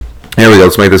Here we go.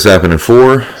 Let's make this happen in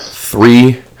 4,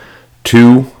 3,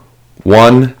 2,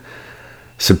 1.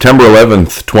 September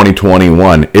 11th,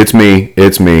 2021. It's me.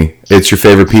 It's your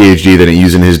favorite PhD that ain't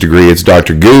using his degree. It's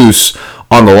Dr. Goose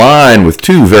on the line with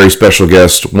two very special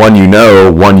guests. One you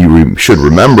know, one you should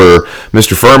remember.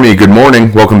 Mr. Fuhrmy, good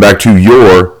morning. Welcome back to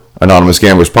your Anonymous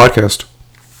Gamblers podcast.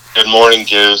 Good morning,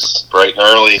 Goose. Bright and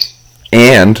early.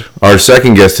 And our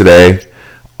second guest today,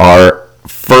 our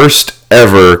first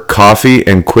ever Coffee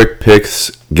and Quick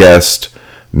Picks guest,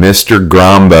 Mr.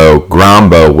 Grombo.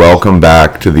 Grombo, welcome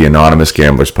back to the Anonymous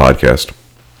Gamblers podcast.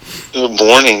 Good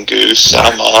morning, Goose.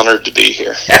 I'm honored to be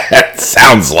here. It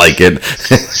sounds like it.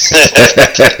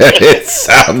 It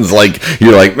sounds like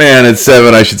you're like, man, it's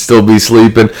 7. I should still be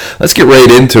sleeping. Let's get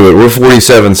right into it. We're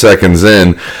 47 seconds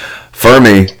in.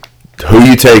 Fuhrmy, who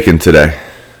you taking today?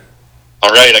 All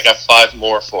right, I got 5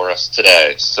 more for us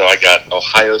today. So I got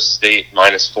Ohio State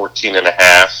minus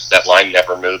 14.5. That line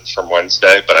never moved from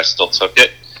Wednesday, but I still took it.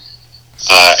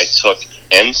 I took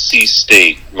NC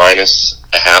State minus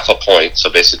a half a point,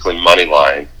 so basically money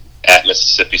line, at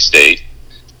Mississippi State.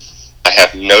 I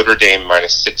have Notre Dame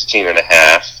minus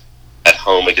 16.5 at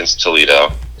home against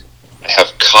Toledo. I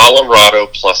have Colorado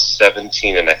plus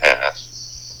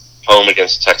 17.5 home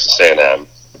against Texas A&M.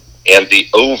 And the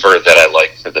over that I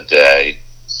like for the day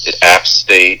is App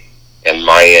State and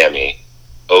Miami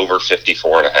over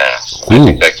 54.5. I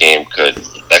think that game could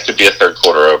be a third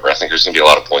quarter over. I think there's going to be a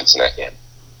lot of points in that game.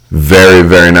 Very,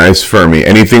 very nice, Fuhrmy.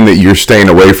 Anything that you're staying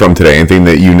away from today? Anything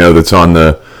that you know that's on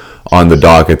the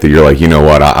docket that you're like, you know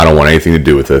what, I don't want anything to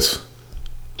do with this?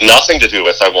 Nothing to do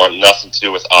with. I want nothing to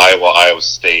do with Iowa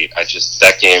State.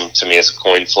 That game to me is a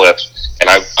coin flip. And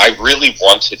I really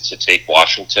wanted to take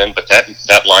Washington, but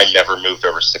that line never moved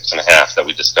over 6.5 that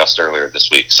we discussed earlier this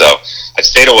week. So I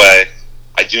stayed away.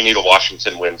 I do need a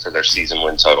Washington win for their season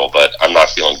win total, but I'm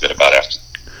not feeling good about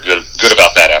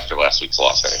that after last week's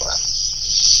loss anyway.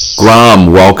 Grom,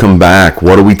 welcome back.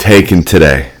 What are we taking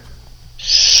today?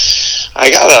 I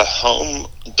got a home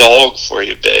dog for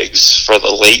you, Biggs, for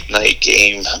the late night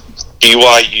game.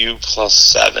 BYU plus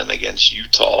 7 against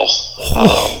Utah.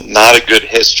 Not a good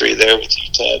history there with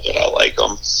Utah, but I like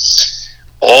them.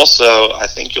 Also, I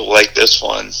think you'll like this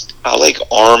one. I like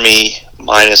Army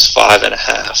minus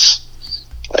 5.5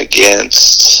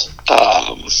 against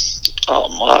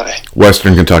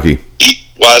Western Kentucky.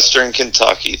 Western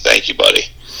Kentucky. Thank you,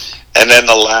 buddy. And then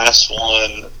the last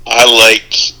one, I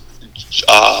like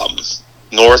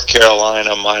North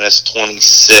Carolina minus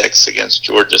 26 against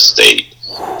Georgia State.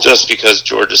 Just because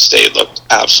Georgia State looked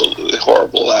absolutely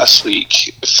horrible last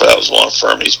week. That was one of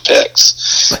Fuhrmy's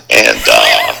picks. And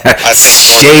I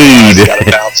think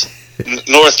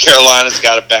North Carolina's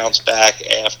got to bounce back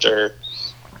after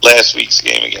last week's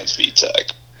game against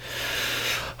VTech.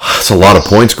 That's a lot of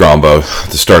points, Grombo,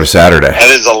 to start a Saturday.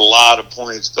 That is a lot of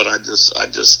points, but I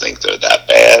just think they're that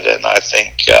bad. And I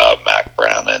think Mac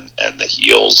Brown and the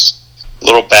Heels,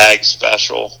 little bag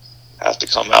special, have to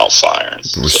come out firing.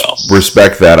 So.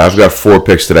 Respect that. I've got 4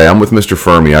 picks today. I'm with Mr.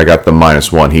 Fuhrmy. I got the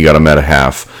 -1. He got him at a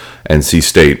half. NC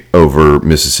State over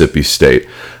Mississippi State.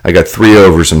 I got 3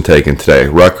 overs I'm taking today.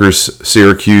 Rutgers,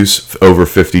 Syracuse over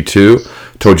 52.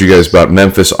 Told you guys about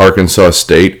Memphis, Arkansas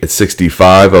State at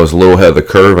 65. I was a little ahead of the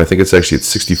curve. I think it's actually at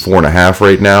 64.5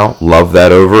 right now. Love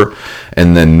that over.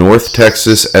 And then North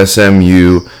Texas,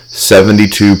 SMU,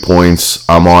 72 points.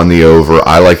 I'm on the over.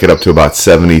 I like it up to about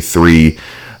 73.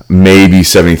 Maybe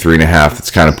 73.5.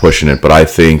 It's kind of pushing it, but I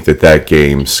think that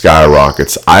game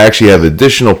skyrockets. I actually have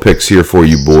additional picks here for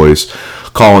you boys.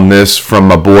 Calling this from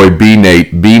my boy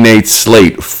B-Nate. B-Nate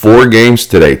Slate, 4 games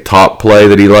today. Top play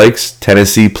that he likes,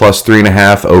 Tennessee plus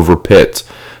 3.5 over Pitt.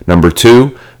 Number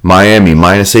 2, Miami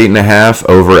minus 8.5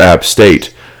 over App State.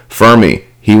 Fuhrmy,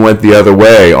 he went the other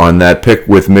way on that pick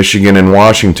with Michigan and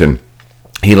Washington.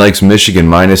 He likes Michigan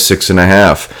minus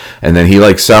 6.5. And then he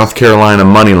likes South Carolina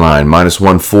money line minus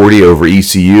 140 over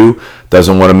ECU.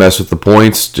 Doesn't want to mess with the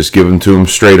points. Just give them to him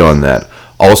straight on that.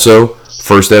 Also,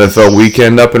 first NFL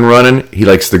weekend up and running. He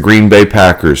likes the Green Bay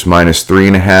Packers minus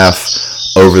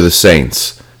 3.5 over the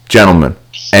Saints. Gentlemen,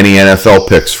 any NFL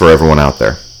picks for everyone out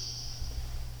there?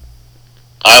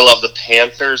 I love the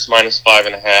Panthers minus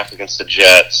 5.5 against the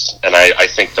Jets, and I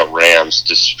think the Rams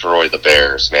destroy the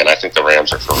Bears. Man, I think the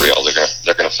Rams are for real.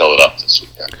 They're gonna fill it up this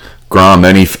weekend. Grom,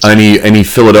 any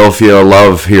Philadelphia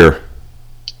love here?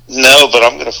 No, but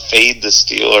I'm gonna fade the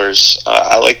Steelers.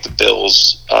 I like the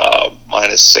Bills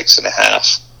minus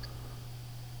 6.5.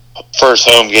 First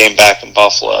home game back in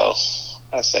Buffalo.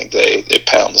 I think they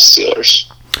pound the Steelers.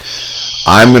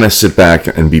 I'm going to sit back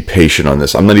and be patient on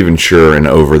this. I'm not even sure an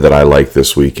over that I like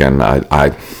this weekend.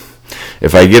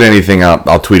 if I get anything out,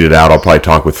 I'll tweet it out. I'll probably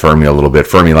talk with Fuhrmy a little bit.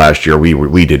 Fuhrmy last year,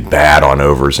 we did bad on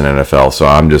overs in NFL, so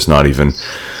I'm not even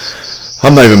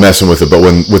messing with it. But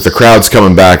with the crowds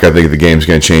coming back, I think the game's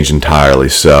going to change entirely.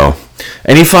 So,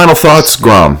 any final thoughts,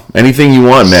 Grom? Anything you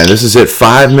want, man? This is it.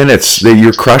 5 minutes.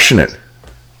 You're crushing it.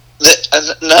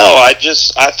 No,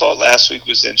 I thought last week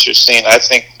was interesting. I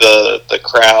think the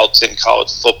crowds in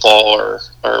college football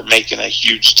are making a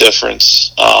huge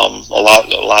difference. A lot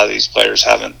of these players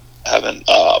haven't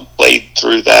played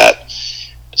through that,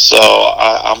 so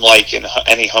I'm liking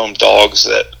any home dogs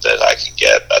that I can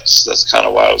get. That's kind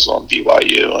of why I was on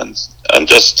BYU, and I'm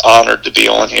just honored to be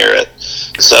on here at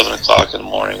 7:00 in the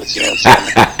morning with you.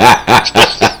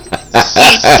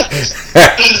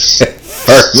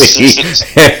 Fuhrmy,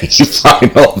 any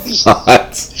final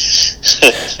thoughts?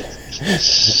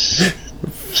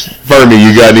 Fuhrmy,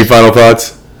 you got any final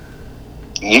thoughts?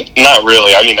 Not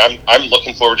really. I mean, I'm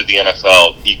looking forward to the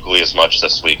NFL equally as much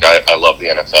this week. I love the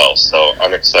NFL, so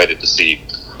I'm excited to see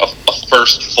a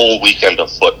first full weekend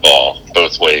of football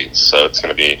both ways. So it's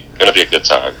gonna be a good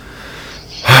time.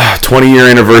 20-year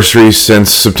anniversary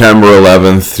since September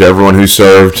 11th. To everyone who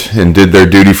served and did their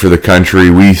duty for the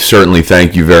country, we certainly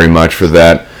thank you very much for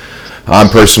that. I'm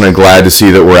personally glad to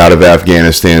see that we're out of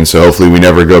Afghanistan, so hopefully we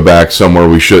never go back somewhere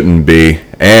we shouldn't be.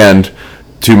 And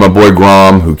to my boy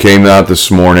Grom, who came out this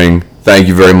morning, thank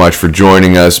you very much for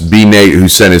joining us. B. Nate, who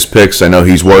sent his picks, I know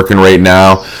he's working right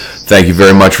now. Thank you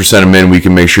very much for sending them in. We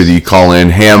can make sure that you call in.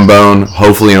 Hambone,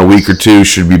 hopefully in a week or two,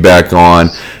 should be back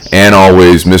on. And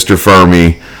always, Mr.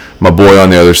 Fuhrmy, my boy on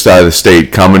the other side of the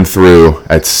state, coming through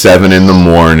at 7 in the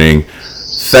morning.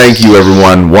 Thank you,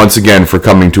 everyone, once again for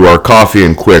coming to our Coffee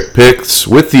and Quick Picks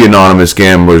with the Anonymous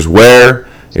Gamblers, where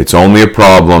it's only a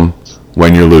problem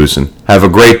when you're losing. Have a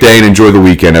great day and enjoy the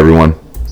weekend, everyone.